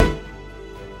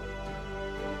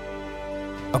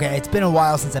Okay, it's been a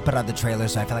while since I put out the trailer,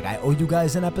 so I feel like I owe you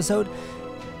guys an episode.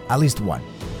 At least one.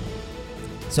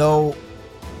 So,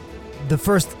 the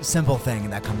first simple thing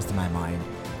that comes to my mind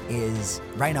is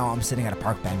right now I'm sitting at a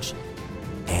park bench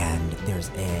and there's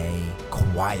a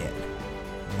quiet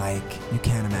like you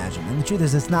can't imagine. And the truth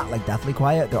is, it's not like deathly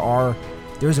quiet.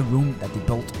 There's a room that they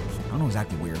built, I don't know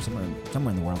exactly where, somewhere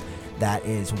in the world, that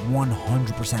is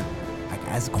 100% like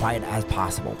as quiet as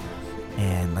possible.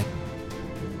 And like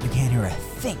you can't hear a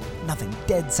thing, nothing,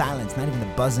 dead silence, not even the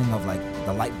buzzing of like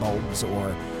the light bulbs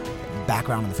or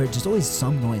background in the fridge. There's always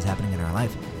some noise happening in our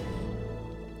life.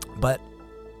 But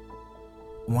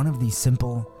one of the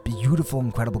simple, beautiful,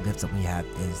 incredible gifts that we have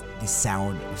is the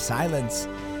sound of silence.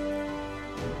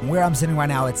 Where I'm sitting right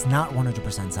now, it's not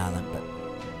 100% silent, but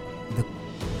the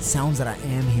sounds that I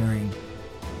am hearing,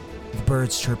 the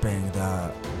birds chirping,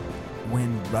 the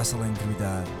wind rustling through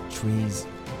the trees,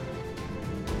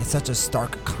 it's such a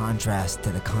stark contrast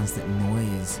to the constant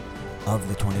noise of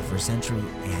the 21st century.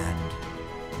 And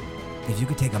if you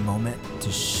could take a moment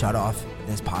to shut off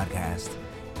this podcast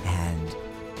and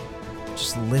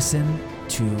just listen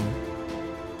to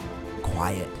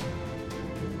quiet,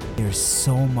 there's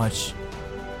so much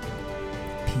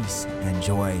peace and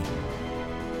joy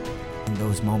in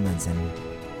those moments, and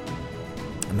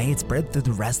may it spread through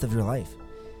the rest of your life.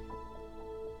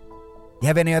 You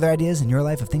have any other ideas in your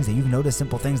life of things that you've noticed,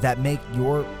 simple things that make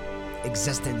your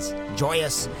existence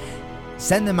joyous?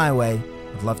 Send them my way.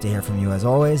 I'd love to hear from you. As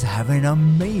always, have an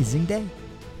amazing day.